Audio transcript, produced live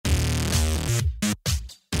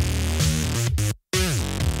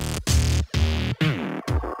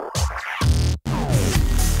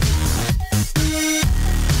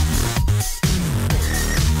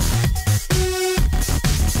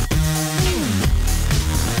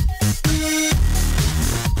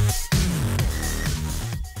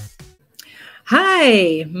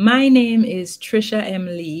Hi, my name is Trisha M.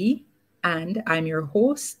 Lee, and I'm your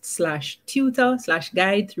host slash tutor slash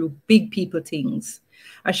guide through Big People Things,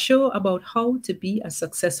 a show about how to be a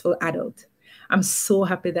successful adult. I'm so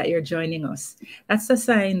happy that you're joining us. That's a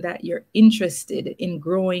sign that you're interested in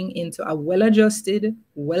growing into a well adjusted,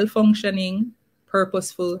 well functioning,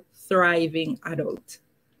 purposeful, thriving adult.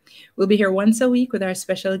 We'll be here once a week with our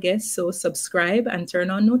special guests, so subscribe and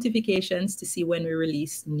turn on notifications to see when we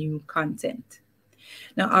release new content.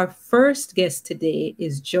 Now, our first guest today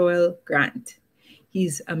is Joel Grant.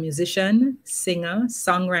 He's a musician, singer,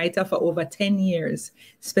 songwriter for over 10 years.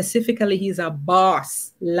 Specifically, he's a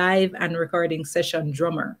boss, live and recording session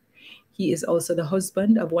drummer. He is also the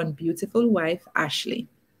husband of one beautiful wife, Ashley.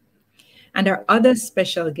 And our other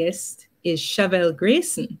special guest is Shavel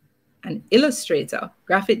Grayson, an illustrator,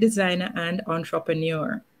 graphic designer, and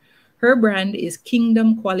entrepreneur. Her brand is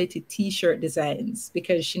Kingdom Quality T-shirt designs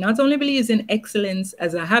because she not only believes in excellence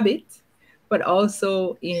as a habit, but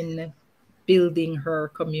also in building her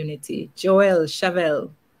community. Joel, Shavel,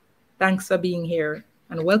 thanks for being here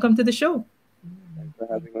and welcome to the show. Thanks for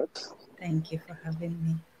having us. Thank you for having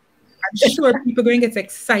me. I'm sure people are going to get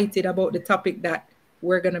excited about the topic that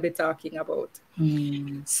we're going to be talking about.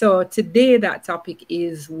 So today that topic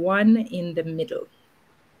is one in the middle.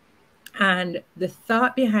 And the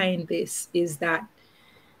thought behind this is that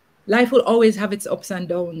life will always have its ups and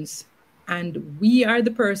downs. And we are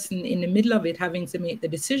the person in the middle of it having to make the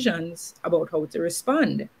decisions about how to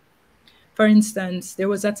respond. For instance, there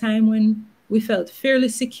was a time when we felt fairly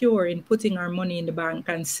secure in putting our money in the bank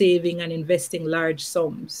and saving and investing large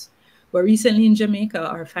sums. But recently in Jamaica,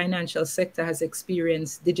 our financial sector has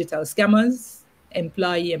experienced digital scammers,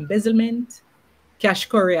 employee embezzlement, cash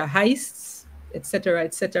courier heists, etc.,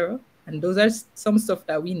 etc. And those are some stuff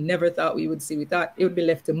that we never thought we would see. We thought it would be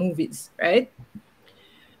left to movies, right?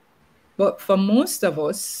 But for most of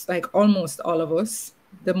us, like almost all of us,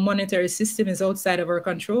 the monetary system is outside of our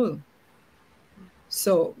control.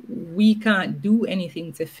 So we can't do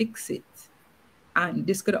anything to fix it. And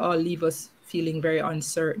this could all leave us feeling very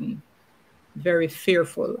uncertain, very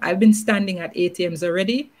fearful. I've been standing at ATMs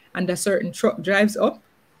already, and a certain truck drives up,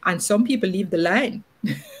 and some people leave the line.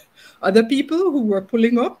 Other people who were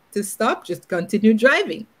pulling up to stop just continue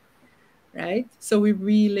driving, right? So we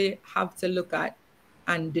really have to look at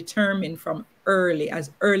and determine from early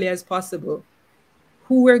as possible,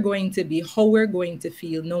 who we're going to be, how we're going to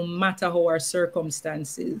feel, no matter how our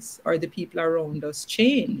circumstances or the people around us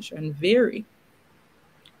change and vary.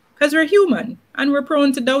 Because we're human and we're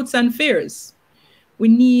prone to doubts and fears. We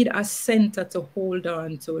need a center to hold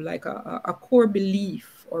on to, like a core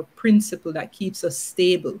belief or principle that keeps us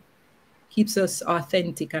stable, keeps us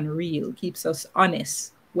authentic and real, keeps us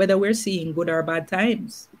honest, whether we're seeing good or bad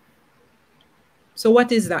times. So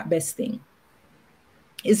what is that best thing?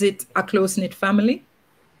 Is it a close-knit family?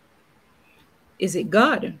 Is it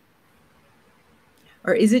God?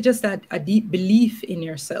 Or is it just a deep belief in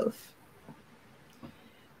yourself?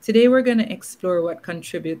 Today, we're going to explore what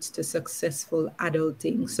contributes to successful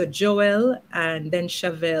adulting. So Joel and then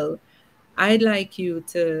Shavel, I'd like you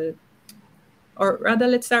to, or rather,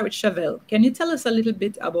 let's start with Shavel. Can you tell us a little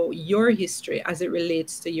bit about your history as it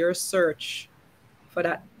relates to your search for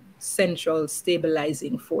that central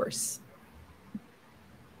stabilizing force?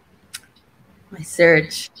 My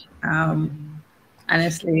search,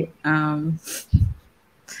 honestly, I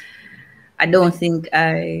don't think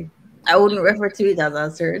I wouldn't refer to it as a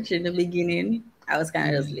search in the beginning. I was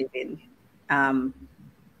kind of just living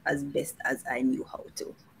as best as I knew how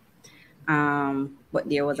to. But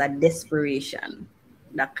there was a desperation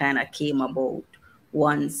that kind of came about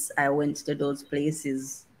once I went to those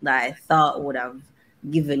places that I thought would have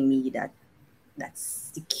given me that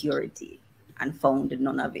security and found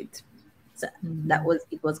none of it. So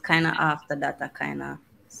it was kind of after that I kind of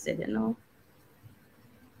said, there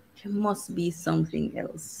must be something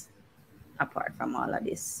else apart from all of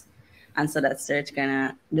this. And so that search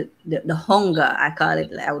kind of, the hunger, I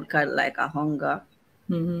would call it like a hunger,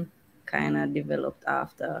 kind of developed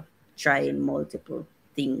after trying multiple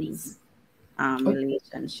things,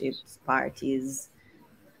 relationships, parties,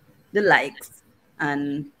 the likes,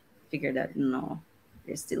 and figured that no,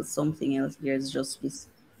 there's still something else. There's just this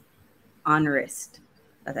unrest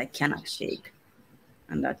that I cannot shake.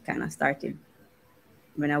 And that kind of started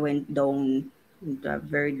when I went down into a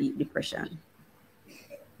very deep depression.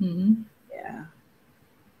 Yeah.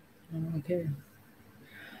 Okay.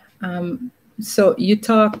 So you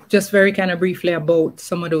talked just very kind of briefly about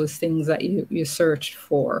some of those things that you searched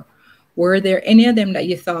for. Were there any of them that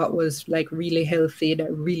you thought was like really healthy,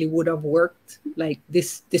 that really would have worked? Like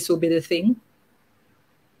this will be the thing?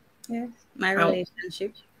 Yes. My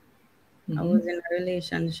relationship. I was in a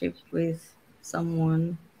relationship with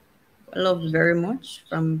someone I loved very much.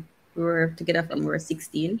 We were together from we were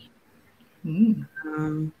 16. And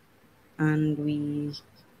I mean,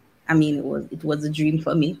 it was a dream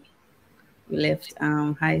for me. We left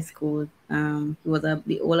high school. He was a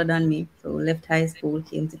bit older than me, so we left high school,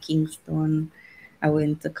 came to Kingston. I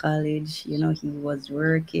went to college. He was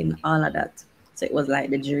working, all of that. So it was like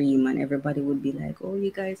the dream, and everybody would be like, "Oh,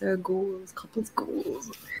 you guys are goals, couples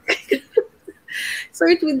goals." So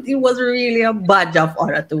it was really a badge of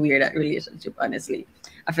honor to wear that relationship. Honestly,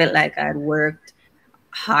 I felt like I had worked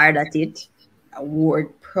hard at it. I wore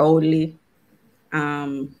it proudly,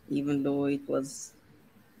 even though it was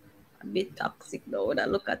a bit toxic though. When I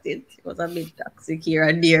look at it, it was a bit toxic here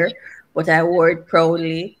and there, but I wore it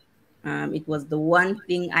proudly. It was the one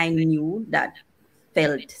thing I knew that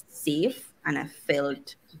felt safe and I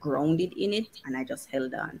felt grounded in it, and I just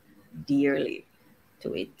held on dearly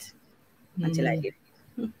to it until I did.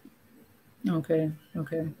 Okay.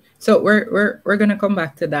 So we're gonna come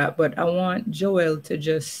back to that, but I want Joel to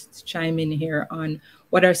just chime in here on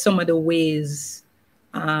what are some of the ways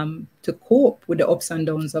to cope with the ups and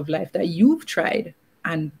downs of life that you've tried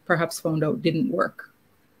and perhaps found out didn't work.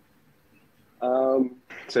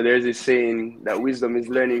 So there's this saying that wisdom is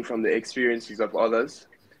learning from the experiences of others.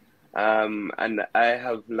 And I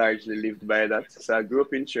have largely lived by that. So I grew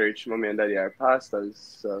up in church. Mommy and daddy are pastors.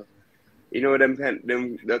 So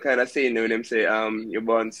the kind of saying when them say you're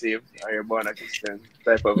born saved or you're born a Christian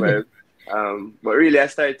type of vibe. But really I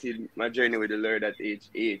started my journey with the Lord at age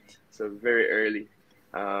 8, so very early.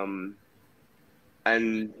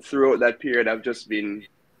 And throughout that period I've just been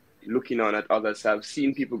looking on at others. I've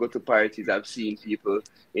seen people go to parties. I've seen people,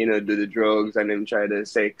 do the drugs and then try the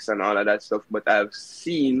sex and all of that stuff. But I've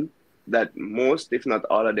seen that most, if not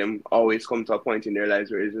all of them, always come to a point in their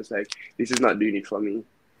lives where it's just like, this is not doing it for me.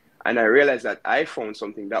 And I realized that I found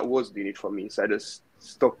something that was doing it for me. So I just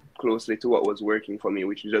stuck closely to what was working for me,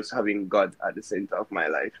 which is just having God at the center of my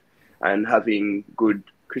life and having good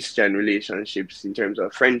Christian relationships in terms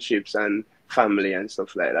of friendships and family and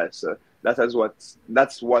stuff like that. So that's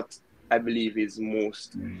what I believe is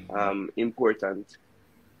most important,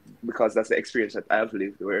 because that's the experience that I've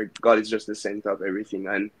lived, where God is just the center of everything,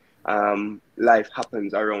 and life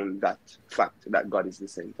happens around that fact that God is the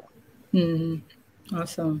center.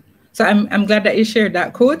 Awesome. So I'm glad that you shared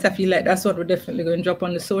that quote. I feel like that's what we're definitely going to drop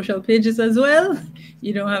on the social pages as well.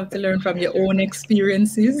 You don't have to learn from your own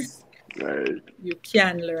experiences. Right. You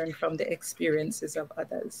can learn from the experiences of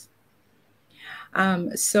others.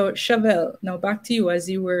 So Shavel, now back to you, as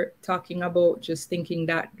you were talking about just thinking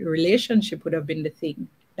that the relationship would have been the thing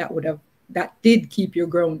that did keep you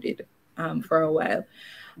grounded for a while.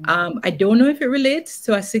 I don't know if it relates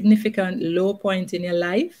to a significant low point in your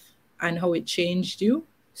life and how it changed you.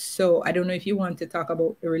 So I don't know if you want to talk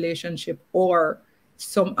about the relationship or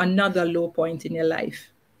another low point in your life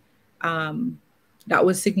that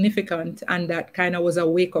was significant and that kind of was a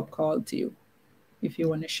wake-up call to you, if you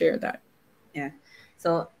want to share that. Yeah.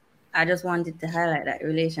 So I just wanted to highlight that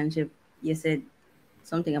relationship. You said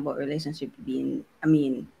something about relationship being,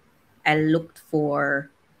 I looked for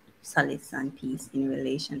solace and peace in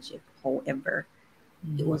relationship. However,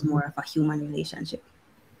 it was more of a human relationship.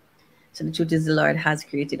 So the truth is, the Lord has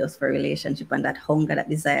created us for a relationship, and that hunger, that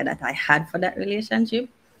desire that I had for that relationship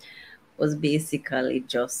was basically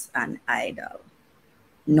just an idol.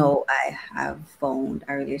 No, I have found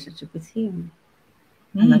a relationship with Him.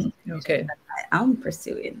 And that's okay. that I am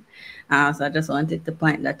pursuing. So I just wanted to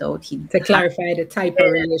point that out. To clarify the type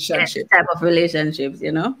of relationship. Type of relationships,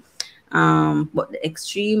 But the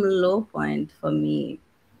extreme low point for me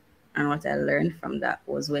and what I learned from that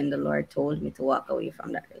was when the Lord told me to walk away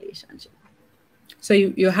from that relationship. So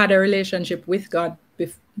you had a relationship with God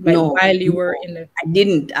while you were in the... I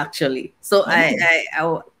didn't actually. So I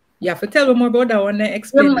you have to tell me more about that one day,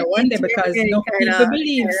 explain that one day, because no people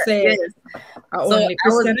believe say only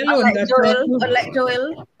Christian alone. Like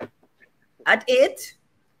Joel, at 8,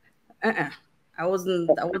 I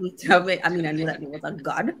wasn't I mean, I knew that there was a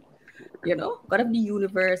God, God of the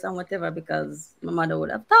universe and whatever, because my mother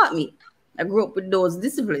would have taught me. I grew up with those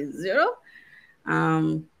disciplines,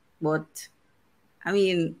 but I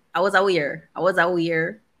mean, I was aware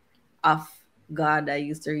of God. I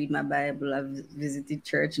used to read my Bible. I visited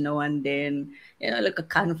church now and then, like a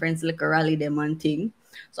conference, like a rally, them and thing.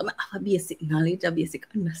 So I have a basic knowledge, a basic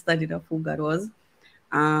understanding of who God was.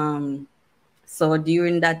 So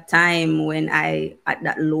during that time when I, at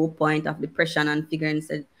that low point of depression and figuring,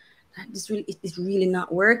 said, it's really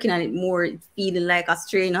not working, and it's feeling like a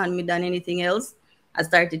strain on me than anything else. I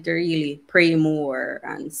started to really pray more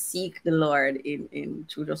and seek the Lord in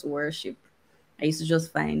through just worship. I used to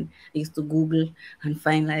just find, I used to Google and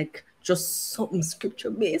find like just something scripture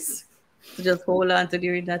based to just hold on to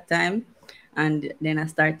during that time. And then I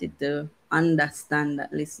started to understand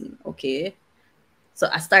that, listen, okay. So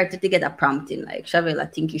I started to get a prompting like, Shavel, I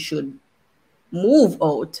think you should move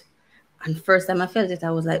out. And first time I felt it,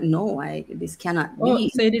 I was like, no, this cannot Oh, be.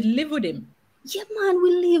 so you did live with him? Yeah, man,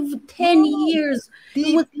 we lived 10 Oh, years.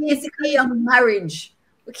 It was deep, deep, basically deep. a marriage.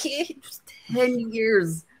 Okay, it was 10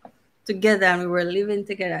 years together, and we were living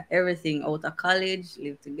together, everything out of college,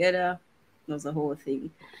 lived together. It was a whole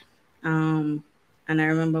thing. Um, and I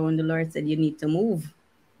remember when the Lord said, you need to move.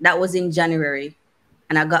 That was in January.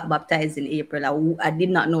 And I got baptized in April. I did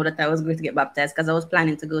not know that I was going to get baptized because I was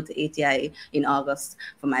planning to go to ATI in August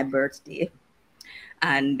for my birthday.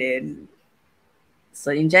 And then,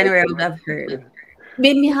 so in January, I would have heard,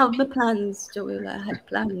 made me have my plans, Joel. I had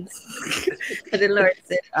plans. And the Lord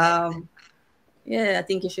said, yeah, I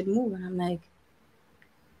think you should move. And I'm like,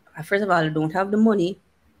 first of all, I don't have the money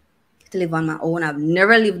to live on my own. I've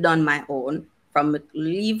never lived on my own. From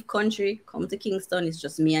leave country, come to Kingston, it's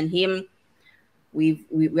just me and him. We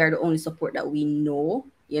are the only support that we know,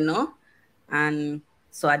 you know. And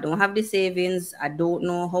so I don't have the savings. I don't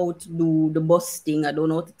know how to do the bus thing. I don't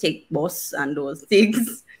know how to take bus and those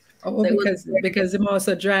things. Oh, So it was because him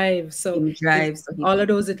also drive. So him drive. So he all of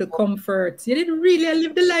those little comforts. You didn't really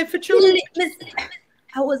live the life for true. listen,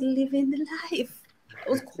 I was living the life. I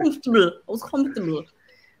was comfortable. I was comfortable.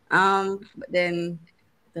 But then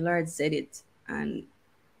the Lord said it, and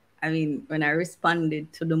I mean, when I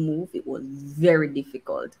responded to the move, it was very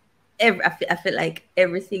difficult. I feel like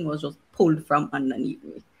everything was just pulled from underneath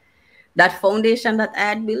me. That foundation that I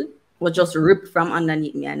had built was just ripped from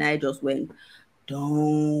underneath me, and I just went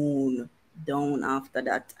down, down. After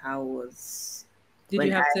that, I was Did you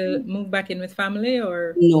when have I to move back in with family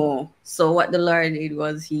or? no. So what the Lord did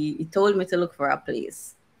was he told me to look for a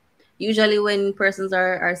place. Usually when persons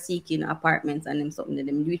are seeking apartments and them something,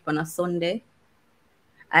 them do it on a Sunday.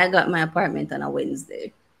 I got my apartment on a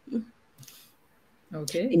Wednesday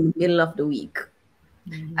Okay. in the middle of the week.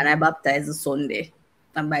 And I baptized the Sunday.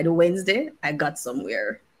 And by the Wednesday, I got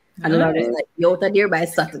somewhere. And the Lord was Nice. like, you out of there by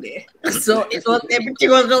Saturday. So it was everything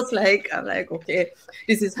was just like, I'm like, okay,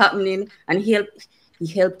 this is happening. And he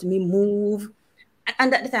helped me move.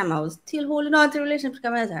 And at the time I was still holding on to the relationship. I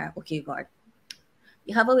was like, okay, God,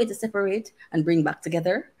 you have a way to separate and bring back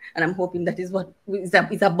together. And I'm hoping that is what is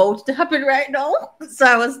about to happen right now. So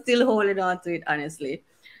I was still holding on to it, honestly.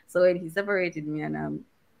 So when he separated me and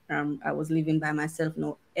I was living by myself,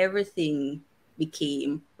 now everything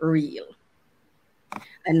became real.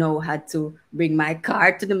 I now had to bring my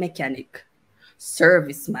car to the mechanic,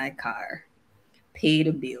 service my car, pay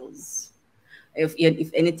the bills. If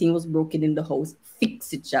anything was broken in the house,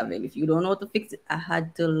 fix it, Javel. If you don't know how to fix it, I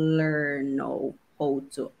had to learn how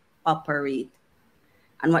to operate.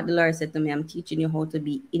 And what the Lord said to me, I'm teaching you how to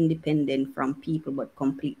be independent from people, but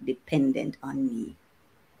complete dependent on me.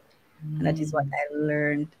 And that is what I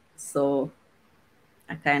learned. So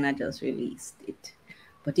I kind of just released it.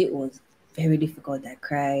 But it was very difficult. I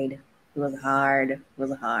cried. It was hard. It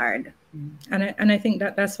was hard. And I think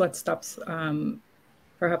that that's what stops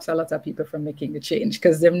perhaps a lot of people from making the change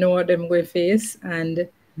because they know what them going to face, and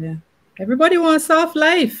Yeah. everybody wants soft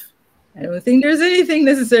life. I don't think there's anything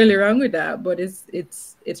necessarily wrong with that, but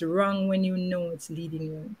it's wrong when you know it's leading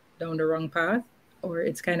you down the wrong path or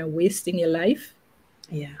it's kind of wasting your life.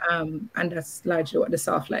 Yeah. And that's largely what the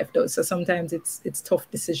soft life does. So sometimes it's tough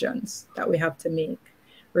decisions that we have to make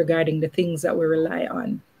regarding the things that we rely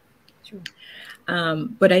on. True.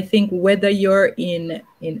 But I think whether you're in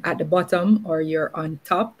at the bottom or you're on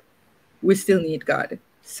top, we still need God.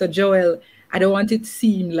 So Joel, I don't want it to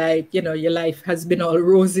seem like your life has been all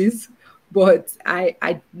roses, but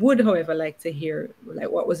I would, however, like to hear like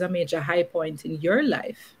what was a major high point in your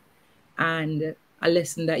life and a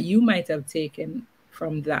lesson that you might have taken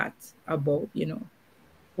from that about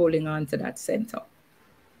holding on to that center.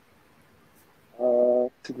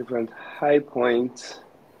 To different high points.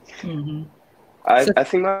 Mm-hmm. I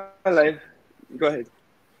think my life. Go ahead.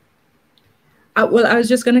 Well, I was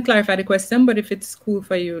just going to clarify the question, but if it's cool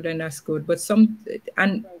for you, then that's good. But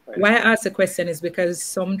why I ask the question is because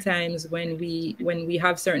sometimes when we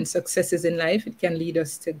have certain successes in life, it can lead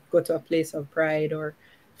us to go to a place of pride or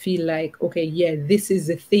feel like, okay, yeah, this is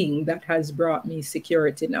the thing that has brought me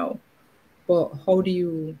security now. But how do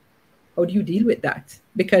you deal with that?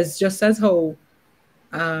 Because just as how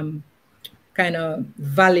kind of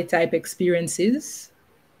valley type experiences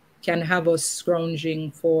can have us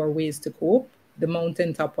scrounging for ways to cope, the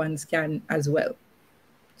mountaintop ones can as well.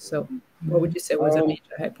 So what would you say was a major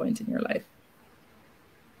high point in your life?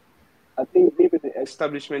 I think maybe the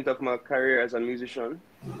establishment of my career as a musician,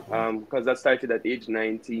 because I started at age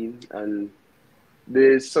 19, and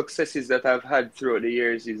the successes that I've had throughout the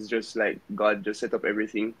years is just like God just set up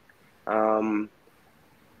everything,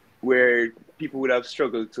 where people would have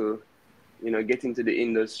struggled to, get into the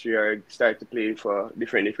industry or start to play for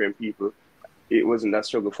different people. It wasn't that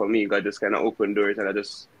struggle for me. God just kind of opened doors, and I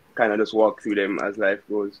just kind of just walk through them as life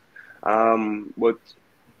goes. But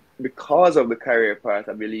because of the career part,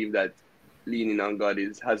 I believe that leaning on God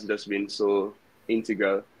has just been so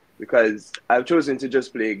integral, because I've chosen to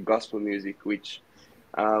just play gospel music, which,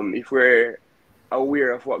 if we're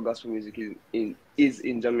aware of what gospel music is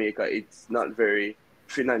in Jamaica, it's not very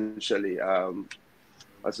financially,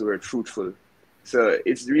 what's the word, fruitful. So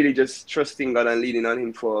it's really just trusting God and leaning on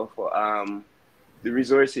Him for the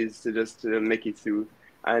resources to make it through.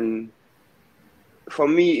 And for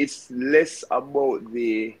me, it's less about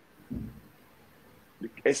the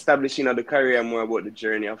establishing of the career, more about the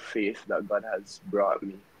journey of faith that God has brought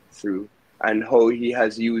me through, and how He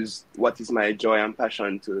has used what is my joy and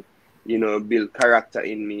passion to, build character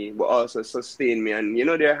in me, but also sustain me. And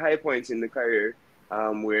there are high points in the career,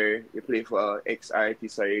 where you play for ex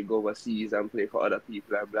artists or you go overseas and play for other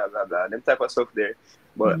people and blah blah blah, them type of stuff there.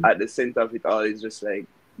 But at the center of it all is just like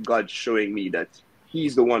God showing me that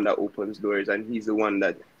He's the one that opens doors, and He's the one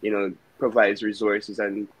that provides resources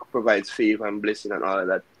and provides favor and blessing and all of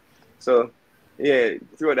that. So yeah,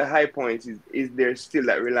 throughout the high points is there still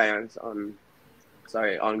that reliance on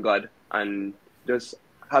God, and just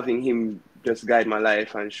having Him just guide my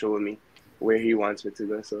life and show me where He wants me to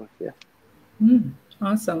go. So yeah.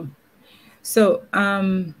 Awesome. So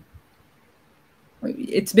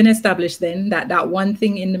it's been established then that that one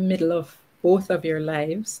thing in the middle of both of your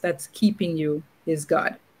lives that's keeping you is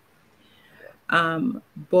God.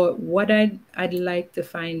 But what I'd like to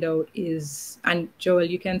find out is, and Joel,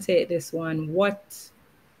 you can take this one, what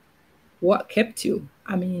kept you?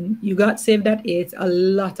 I mean, you got saved at 8. A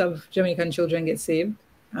lot of Jamaican children get saved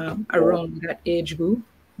around that age group.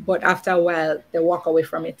 But after a while, they walk away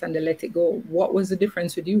from it and they let it go. What was the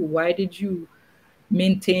difference with you? Why did you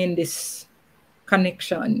maintain this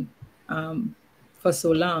connection for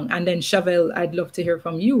so long? And then, Shavel, I'd love to hear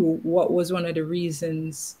from you. What was one of the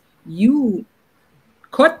reasons you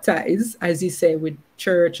cut ties, as you say, with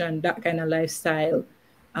church and that kind of lifestyle?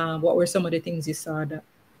 What were some of the things you saw that,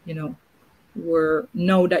 were,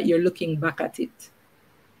 now that you're looking back at it,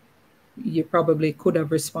 you probably could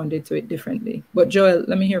have responded to it differently? But Joel,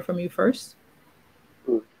 let me hear from you first.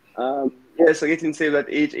 Yeah, so getting saved at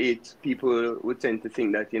age 8, people would tend to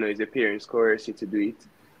think that, it's your parents coerce you to do it.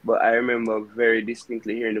 But I remember very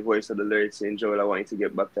distinctly hearing the voice of the Lord saying, Joel, I want you to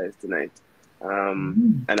get baptized tonight.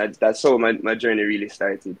 And that's how my journey really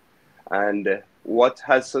started. And what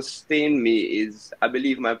has sustained me is, I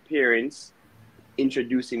believe, my parents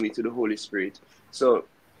introducing me to the Holy Spirit. So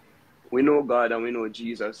we know God and we know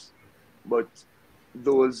Jesus, but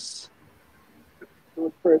those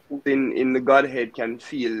persons in the Godhead can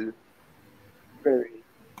feel very,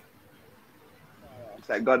 it's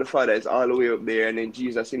like God the Father is all the way up there, and then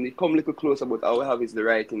Jesus, and they come a little closer, but all we have is the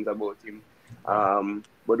writings about Him.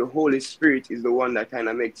 But the Holy Spirit is the one that kind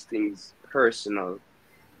of makes things personal.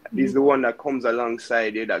 He's the one that comes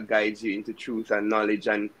alongside you, that guides you into truth and knowledge,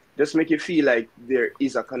 and just make you feel like there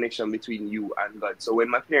is a connection between you and God. So when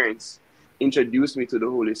my parents introduced me to the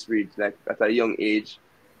Holy Spirit, like at a young age,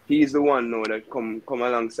 He's the one now that come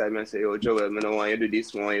alongside me and say, oh, Joel, I don't want you to do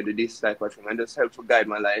this, I want you to do this type of thing, and just help to guide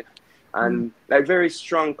my life. And like very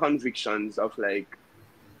strong convictions of like,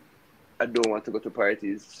 I don't want to go to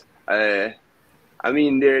parties. I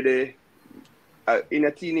mean, they're the, in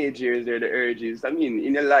a teenage years, they're the urges. I mean,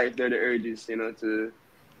 in your life, they're the urges, to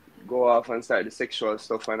go off and start the sexual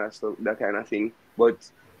stuff and that kind of thing. But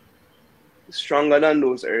stronger than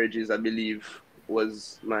those urges, I believe,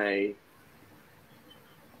 was my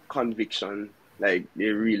conviction. Like, they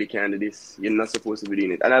really can't do this. You're not supposed to be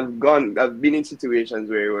doing it. And I've been in situations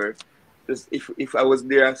where just if I was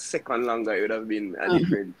there a second longer, it would have been a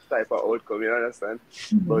different type of outcome, you understand?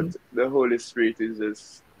 But the Holy Spirit is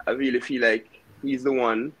just, I really feel like He's the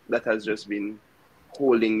one that has just been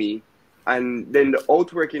holding me. And then the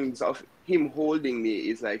outworkings of Him holding me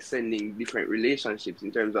is like sending different relationships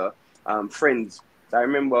in terms of friends. So I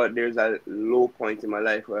remember there's a low point in my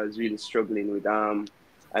life where I was really struggling with an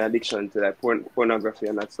addiction to like pornography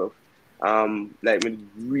and that stuff. Like me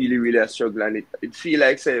really, really a struggle, and it feel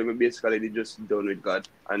like say me basically just done with God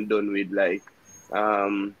and done with like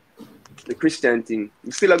the Christian thing.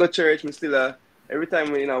 Me still a go church, me still every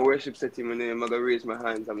time in a worship setting, when I'm gonna raise my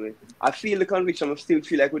hands, I'm like, I feel the conviction. I still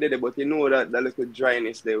feel like we did it, but you know that little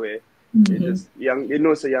dryness there where it just young. You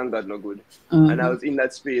know, so young God no good. And I was in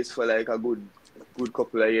that space for like a good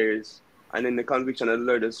couple of years, and then the conviction of the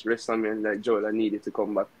Lord just rest on me and like, Joel, I needed to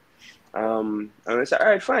come back. And I said, all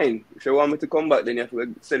right, fine. If you want me to come back, then you have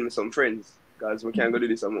to send me some friends because we can't go do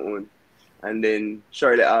this on my own. And then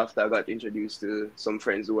shortly after, I got introduced to some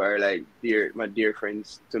friends who are like my dear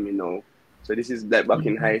friends to me now. So this is like back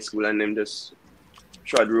in high school, and them just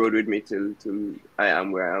trod road with me till I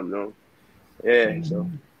am where I am now. Yeah, so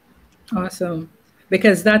awesome.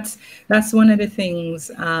 Because that's one of the things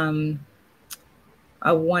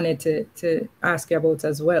I wanted to ask you about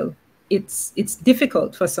as well. It's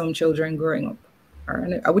difficult for some children growing up,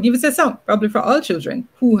 or I would even say some, probably for all children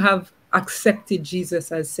who have accepted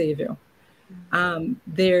Jesus as Savior. You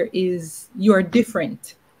are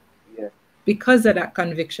different because of that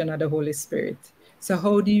conviction of the Holy Spirit. So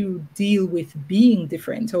how do you deal with being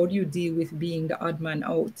different? How do you deal with being the odd man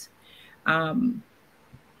out?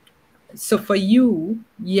 So for you,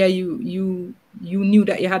 yeah, you knew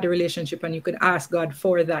that you had a relationship and you could ask God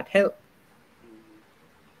for that help.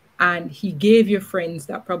 And he gave you friends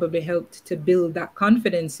that probably helped to build that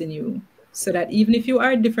confidence in you, so that even if you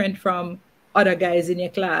are different from other guys in your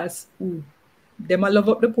class who them a love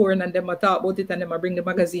up the porn and them a talk about it and them a bring the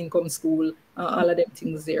magazine come school, all of them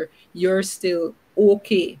things there, you're still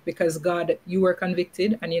okay because God, you were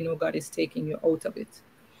convicted and you know God is taking you out of it.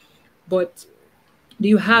 But do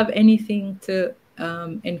you have anything to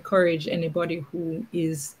encourage anybody who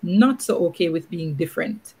is not so okay with being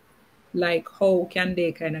different? Like, how can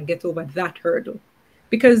they kind of get over that hurdle?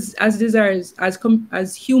 Because as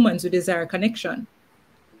humans, we desire connection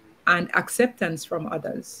and acceptance from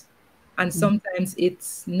others. And sometimes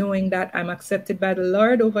it's knowing that I'm accepted by the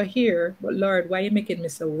Lord over here, but Lord, why are you making me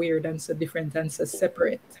so weird and so different and so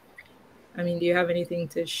separate? I mean, do you have anything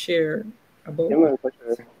to share about that? for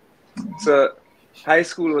sure. So high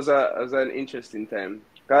school was an interesting time.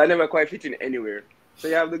 Cause I never quite fit in anywhere. So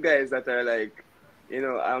you have the guys that are like, you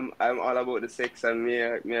know, I'm all about the sex and me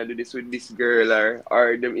I do this with this girl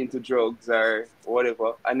or them into drugs or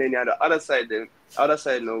whatever. And then you have the other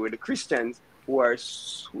side now with the Christians who are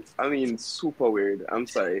super weird. I'm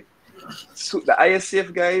sorry. The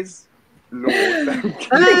ISCF guys, no, thank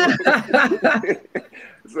you.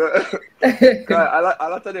 So a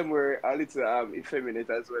lot of them were a little effeminate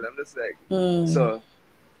as well. I'm just like, so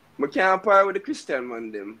I can't par with the Christian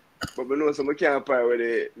man them, but I know so I can't par with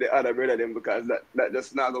the other brother them because that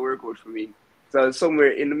just not gonna work out for me. So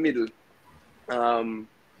somewhere in the middle.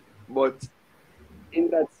 But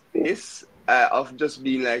in that space of just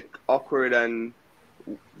being like awkward and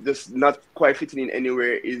just not quite fitting in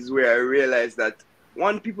anywhere is where I realized that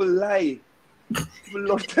one, people lie. People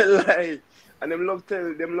love to lie. And them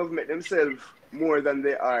love make themselves more than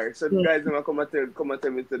they are. So the guys them come and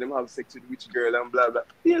tell me to them have sex with which girl and blah blah.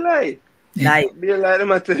 They lie. They lie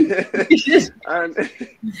them at and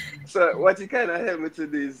so what it kind of helped me to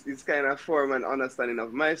do is kind of form an understanding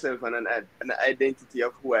of myself and an identity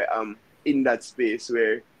of who I am in that space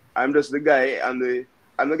where I'm just the guy. I'm the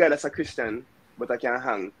guy that's a Christian, but I can't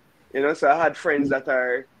hang. You know, so I had friends that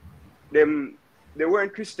are them. They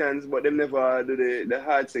weren't Christians, but them never do the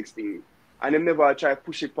hard sex thing. And them never try to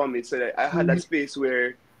push it on me. So that I had that space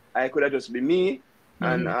where I could have just be me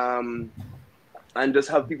and just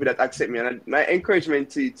have people that accept me. And my encouragement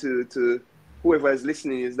to whoever is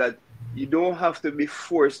listening is that you don't have to be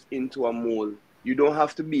forced into a mold. You don't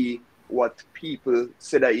have to be what people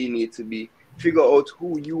say that you need to be. Figure out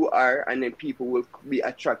who you are, and then people will be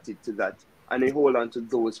attracted to that. And then hold on to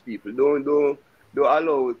those people. Don't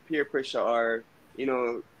allow peer pressure or, you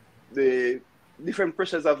know, the different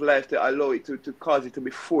pressures of life to allow it to cause you to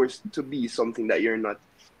be forced to be something that you're not.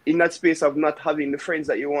 In that space of not having the friends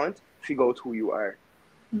that you want, figure out who you are.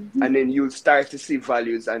 And then you'll start to see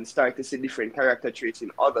values and start to see different character traits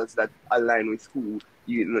in others that align with who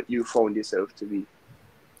you found yourself to be.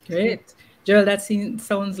 Great. Joel, that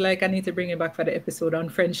sounds like I need to bring you back for the episode on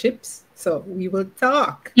friendships. So we will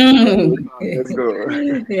talk. Let's go.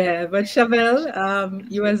 Yeah, but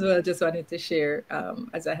Shavel, you as well just wanted to share,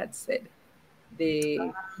 as I had said,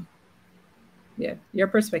 your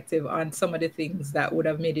perspective on some of the things that would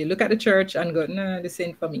have made you look at the church and go, no, this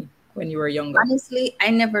ain't for me when you were younger. Honestly, I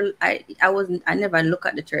never look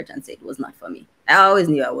at the church and say it was not for me. I always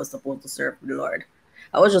knew I was supposed to serve the Lord.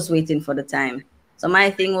 I was just waiting for the time. So my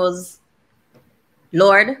thing was,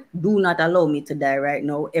 Lord, do not allow me to die right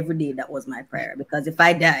now. Every day that was my prayer, because if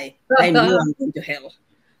I die, I know I'm going to hell.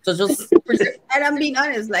 So just, and I'm being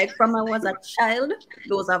honest, like from I was a child,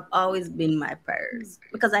 those have always been my prayers,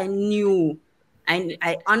 because I knew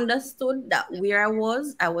I understood that where I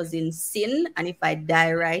was in sin, and if I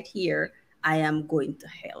die right here, I am going to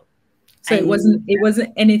hell. So I knew it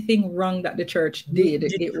wasn't anything wrong that the church did. the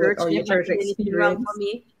It was, church or your never church did anything wrong for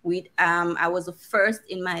experience. me. I was the first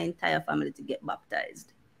in my entire family to get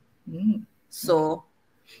baptized. So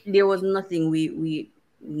there was nothing we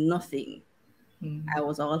nothing. I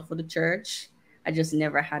was all for the church. I just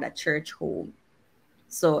never had a church home.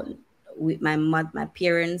 So with my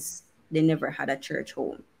parents, they never had a church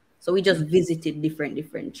home. So we just visited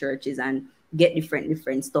different churches and get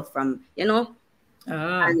different stuff from,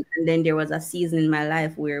 and then there was a season in my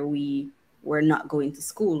life where we were not going to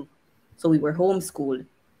school. So we were homeschooled.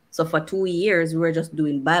 So for 2 years, we were just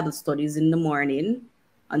doing Bible studies in the morning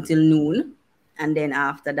until noon. And then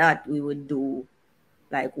after that, we would do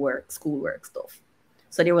like schoolwork stuff.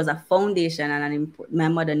 So there was a foundation, and my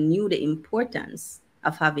mother knew the importance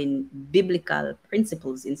of having biblical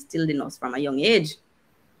principles instilled in us from a young age.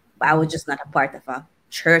 But I was just not a part of a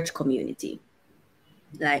church community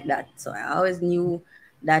like that. So I always knew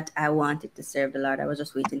that I wanted to serve the Lord. I was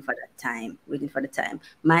just waiting for that time, waiting for the time.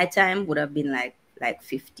 My time would have been like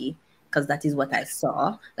 50, because that is what I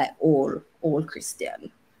saw, like all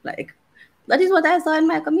Christian. Like that is what I saw in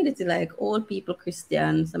my community, like old people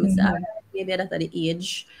Christians. So I said, all right, maybe that's at the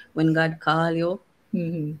age when God called you.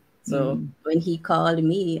 So when he called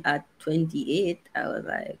me at 28, I was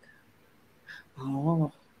like,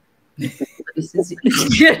 oh, this is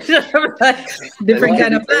Different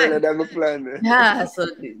kind of plan. Yeah,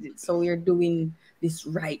 so we're doing this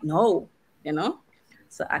right now,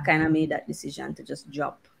 So I kind of made that decision to just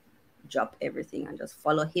drop everything and just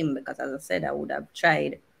follow him, because as I said, I would have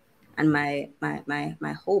tried, and my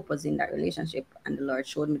hope was in that relationship, and the Lord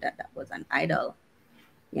showed me that that was an idol,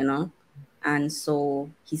 and so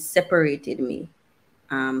he separated me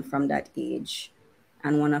from that age.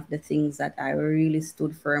 And one of the things that I really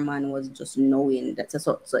stood firm on was just knowing that.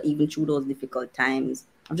 So even through those difficult times,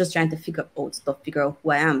 I'm just trying to figure out who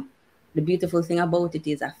I am. The beautiful thing about it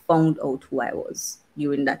is I found out who I was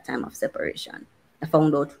during that time of separation. I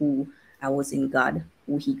found out who I was in God,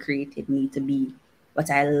 who he created me to be, what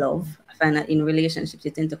I love. I find that in relationships, you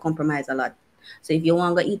tend to compromise a lot. So if you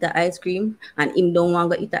want to eat the ice cream and him don't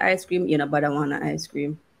want to eat the ice cream, you know, but I want the ice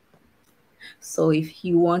cream. So if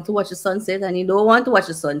you want to watch the sunset and you don't want to watch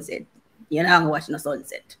the sunset, you're not watching the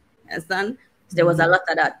sunset. Understand? So there was a lot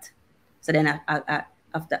of that. So then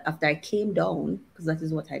after I came down, because that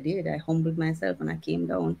is what I did, I humbled myself and I came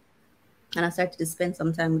down and I started to spend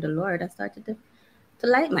some time with the Lord. I started to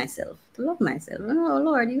like myself, to love myself. Oh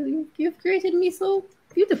Lord, you've created me so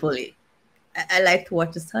beautifully. I like to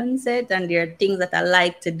watch the sunset, and there are things that I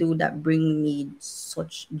like to do that bring me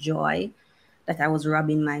such joy that I was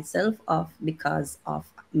robbing myself of because of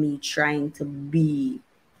me trying to be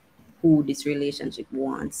who this relationship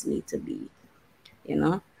wants me to be, you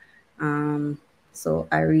know? So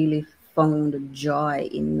I really found joy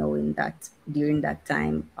in knowing that during that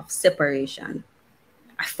time of separation,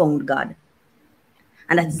 I found God.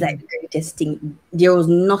 And that's like the greatest thing. There was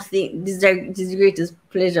nothing, this is the greatest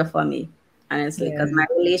pleasure for me, honestly, because my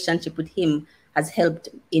relationship with him has helped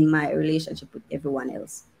in my relationship with everyone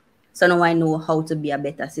else. So now I know how to be a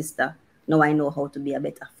better sister. Now I know how to be a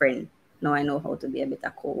better friend. Now I know how to be a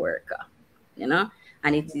better co-worker,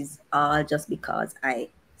 And it is all just because I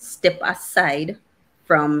step aside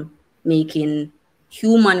from making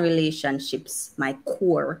human relationships my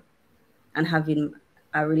core and having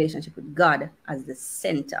a relationship with God as the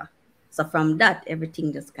center. So from that,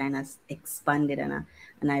 everything just kind of expanded, and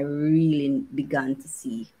I really began to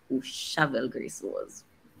see who Shavel Grace was,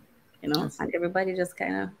 and everybody just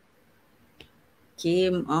kind of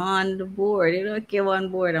came on the board, came on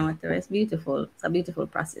board, and whatever. It's beautiful. It's a beautiful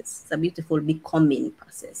process. It's a beautiful becoming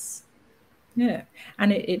process. Yeah,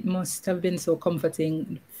 and it must have been so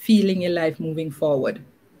comforting feeling your life moving forward,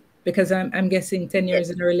 because I'm guessing 10 years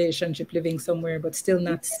in a relationship, living somewhere, but still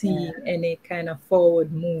not seeing any kind of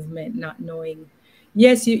forward movement, not knowing.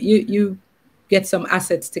 Yes, you get some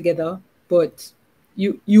assets together, but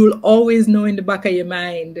you'll always know in the back of your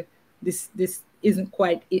mind this isn't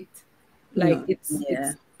quite it. Like it's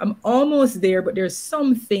I'm almost there, but there's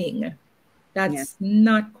something that's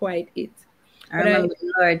not quite it. I remember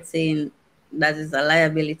the Lord saying that is a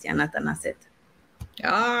liability and not an asset. So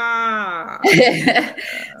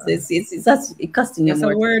it's costing you more.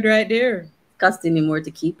 That's a word right there. Costing you more to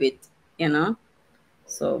keep it,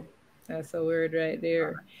 So that's a word right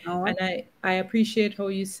there. And I appreciate how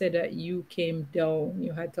you said that you came down,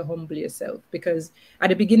 you had to humble yourself, because at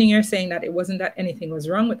the beginning you're saying that it wasn't that anything was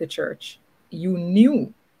wrong with the church. You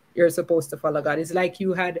knew you're supposed to follow God. It's like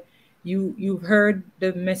you heard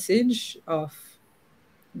the message of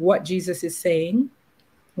what Jesus is saying,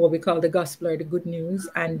 what we call the gospel or the good news,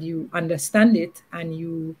 and you understand it and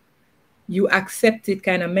you accept it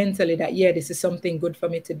kind of mentally that, yeah, this is something good for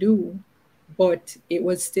me to do. But it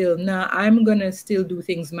was still, nah, I'm going to still do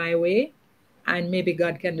things my way. And maybe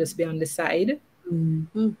God can just be on the side.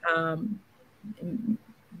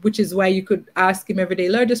 Which is why you could ask him every day,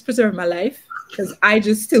 Lord, just preserve my life, because I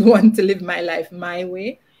just still want to live my life my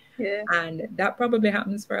way. Yeah. And that probably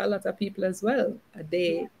happens for a lot of people as well.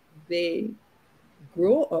 They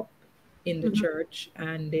grow up in the church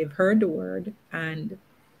and they've heard the word and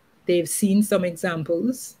they've seen some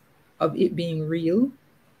examples of it being real.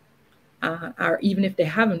 Or even if they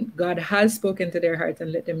haven't, God has spoken to their heart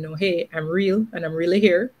and let them know, hey, I'm real and I'm really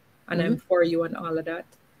here and I'm for you and all of that.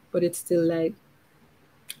 But it's still like,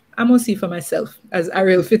 I must see for myself, as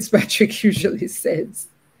Ariel Fitzpatrick usually says.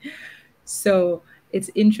 So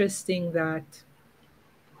it's interesting that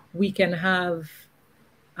we can have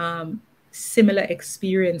similar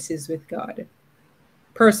experiences with God,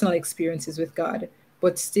 personal experiences with God,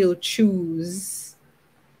 but still choose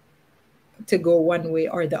to go one way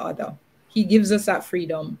or the other. He gives us that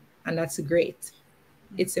freedom, and that's great.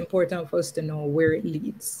 It's important for us to know where it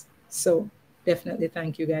leads. So definitely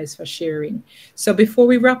thank you guys for sharing. So before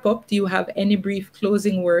we wrap up, do you have any brief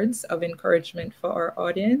closing words of encouragement for our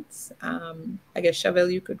audience? I guess, Shavel,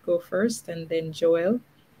 you could go first, and then Joel,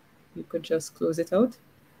 you could just close it out.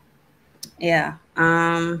 Yeah.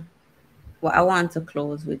 What I want to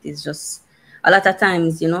close with is just a lot of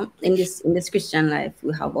times, in this Christian life,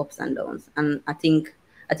 we have ups and downs, and I think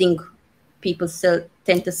people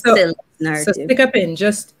tend to sell this narrative. So stick up in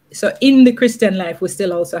just so in the Christian life, we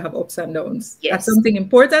still also have ups and downs. Yes. That's something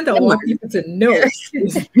important. I want people to know.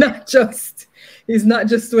 It's not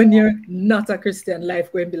just when you're not a Christian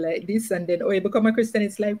life going to be like this, and then you become a Christian,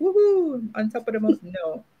 it's like woohoo on top of the mountain.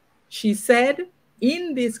 No, she said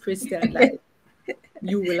in this Christian life,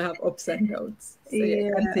 you will have ups and downs. So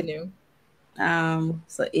yeah, continue.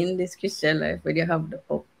 So in this Christian life, where you have the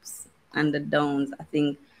ups and the downs, I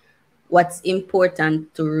think what's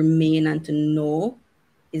important to remain and to know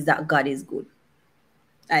is that God is good.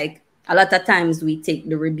 Like a lot of times we take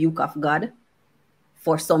the rebuke of God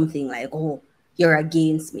for something like, oh, you're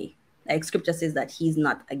against me. Like scripture says that he's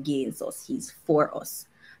not against us, he's for us.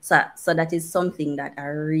 So that is something that I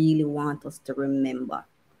really want us to remember.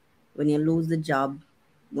 When you lose the job,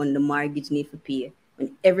 when the mortgage needs to pay,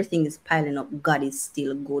 when everything is piling up, God is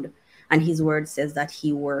still good. And his word says that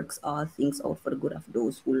he works all things out for the good of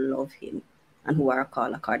those who love him and who are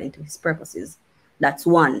called according to his purposes. That's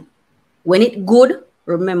one. When it's good,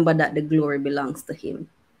 remember that the glory belongs to him.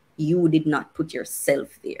 You did not put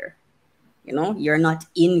yourself there. You're not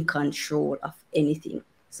in control of anything.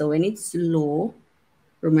 So when it's low,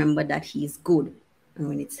 remember that he's good. And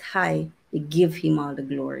when it's high, you give him all the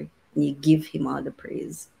glory and you give him all the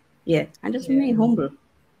praise. Yeah. And just remain humble.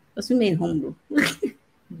 Just remain humble.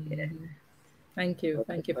 Yeah. Thank you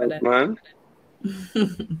for that, man.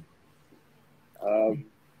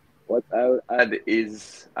 What I would add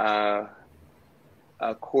is a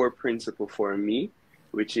core principle for me,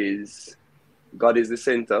 which is God is the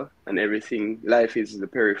center and everything, life is the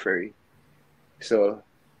periphery. So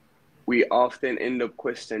we often end up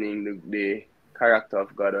questioning the character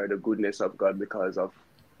of God or the goodness of God because of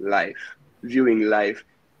life, viewing life,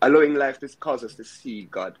 allowing life to cause us to see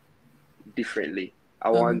God differently.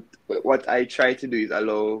 What I try to do is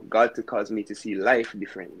allow God to cause me to see life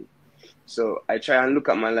differently. So I try and look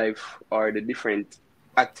at my life or the different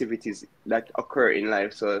activities that occur in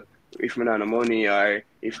life. So if I'm not have money or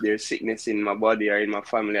if there's sickness in my body or in my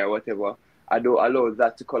family or whatever, I don't allow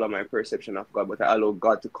that to color my perception of God, but I allow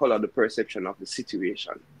God to color the perception of the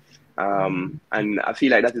situation. And I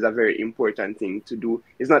feel like that is a very important thing to do.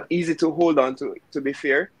 It's not easy to hold on to be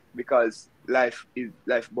fair, because life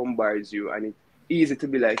bombards you, and it's easy to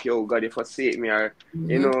be like, yo, God, you forsake me, or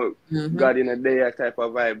God in a day type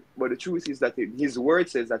of vibe. But the truth is that his word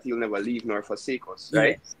says that he'll never leave nor forsake us,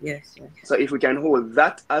 right? Yes. So if we can hold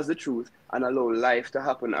that as the truth and allow life to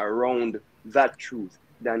happen around that truth,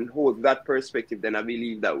 then hold that perspective, then I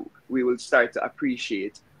believe that we will start to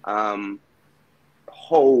appreciate how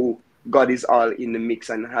God is all in the mix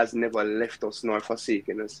and has never left us nor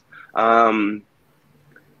forsaken us.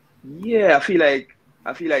 Yeah, I feel like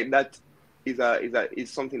that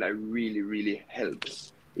is something that really, really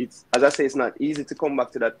helps. It's, as I say, it's not easy to come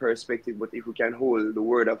back to that perspective, but if we can hold the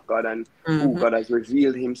word of God and who God has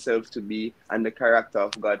revealed himself to be and the character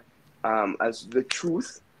of God as the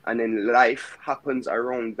truth, and then life happens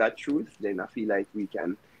around that truth, then I feel like we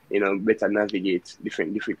can, better navigate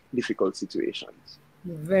different difficult situations.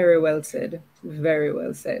 Very well said. Very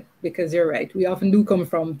well said. Because you're right. We often do come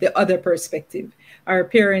from the other perspective. Our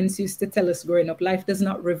parents used to tell us growing up, life does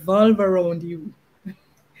not revolve around you.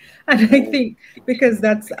 And I think because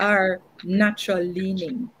that's our natural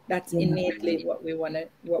leaning, that's innately what we want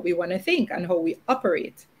to think and how we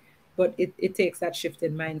operate. But it takes that shift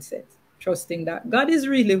in mindset, trusting that God is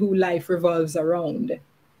really who life revolves around.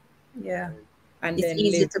 Yeah. And It's then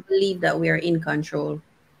easy live. to believe that we are in control.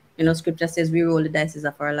 You know, scripture says we roll the dice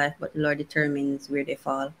of our life, but the Lord determines where they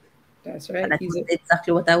fall. That's And right. that's He's a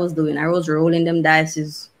exactly what I was doing. I was rolling them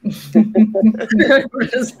dices. But he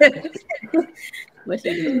determines where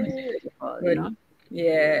they fall, you but know?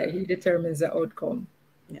 yeah, he determines the outcome.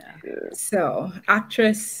 Yeah. So,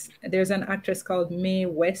 there's an actress called Mae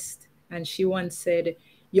West, and she once said,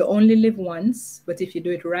 "You only live once, but if you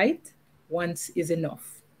do it right, once is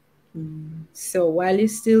enough." So, while you're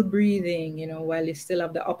still breathing, while you still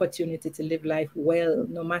have the opportunity to live life well,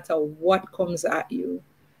 no matter what comes at you,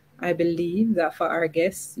 I believe that for our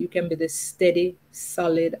guests, you can be the steady,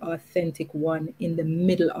 solid, authentic one in the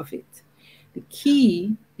middle of it. The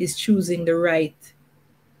key is choosing the right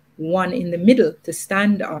one in the middle to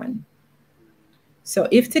stand on. So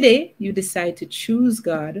if today you decide to choose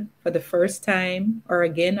God for the first time or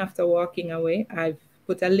again after walking away, I've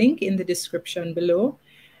put a link in the description below,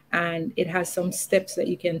 and it has some steps that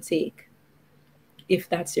you can take if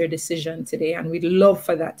that's your decision today. And we'd love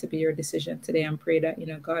for that to be your decision today, and pray that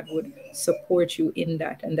God would support you in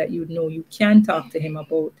that, and that you can talk to him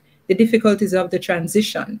about the difficulties of the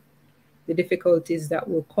transition, the difficulties that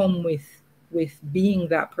will come with being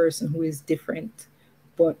that person who is different,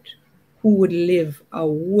 but who would live a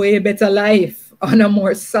way better life on a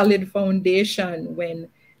more solid foundation when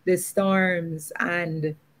the storms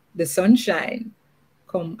and the sunshine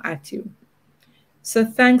come at you. So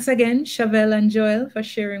thanks again, Shavel and Joel, for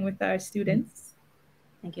sharing with our students.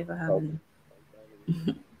 Thank you for having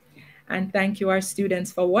me. And thank you, our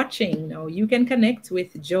students, for watching. Now, you can connect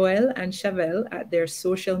with Joel and Shavel at their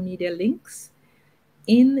social media links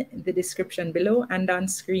in the description below and on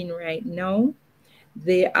screen right now.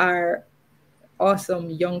 They are awesome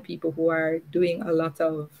young people who are doing a lot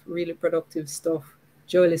of really productive stuff.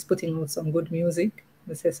 Joel is putting out some good music.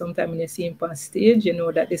 I say sometime when you see him on stage, you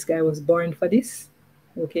know that this guy was born for this.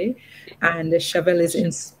 Okay. And Chevelle is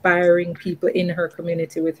inspiring people in her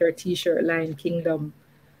community with her t-shirt line Kingdom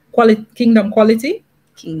Quality. Kingdom Quality.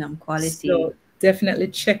 So definitely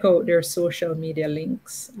check out their social media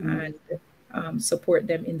links and support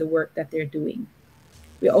them in the work that they're doing.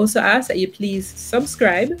 We also ask that you please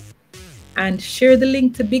subscribe and share the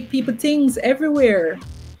link to Big People Things everywhere.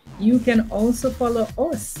 You can also follow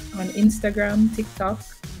us on Instagram, TikTok,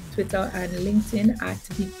 Twitter, and LinkedIn at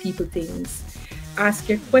Big People Things. Ask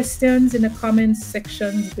your questions in the comments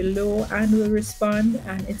sections below and we'll respond.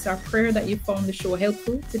 And it's our prayer that you found the show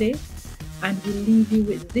helpful today. And we'll leave you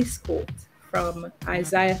with this quote from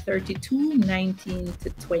Isaiah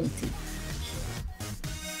 32:19-20.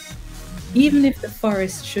 Even if the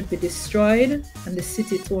forest should be destroyed and the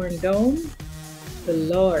city torn down, the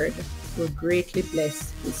Lord will greatly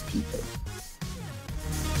bless his people.